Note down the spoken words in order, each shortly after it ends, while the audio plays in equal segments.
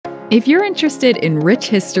If you're interested in rich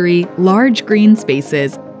history, large green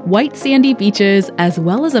spaces, white sandy beaches, as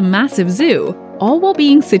well as a massive zoo, all while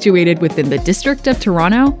being situated within the District of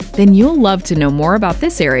Toronto, then you'll love to know more about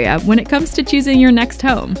this area when it comes to choosing your next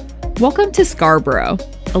home. Welcome to Scarborough,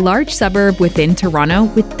 a large suburb within Toronto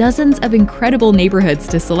with dozens of incredible neighborhoods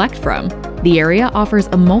to select from. The area offers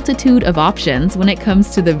a multitude of options when it comes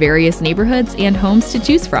to the various neighborhoods and homes to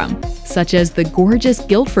choose from, such as the gorgeous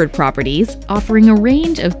Guildford properties, offering a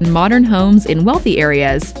range of modern homes in wealthy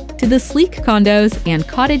areas, to the sleek condos and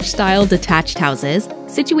cottage-style detached houses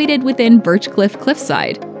situated within Birchcliff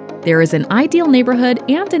Cliffside. There is an ideal neighborhood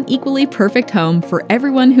and an equally perfect home for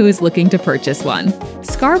everyone who is looking to purchase one.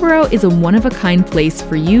 Scarborough is a one-of-a-kind place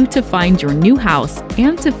for you to find your new house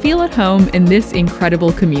and to feel at home in this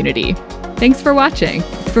incredible community. Thanks for watching.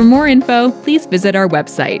 For more info, please visit our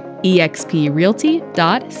website,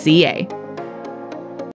 exprealty.ca.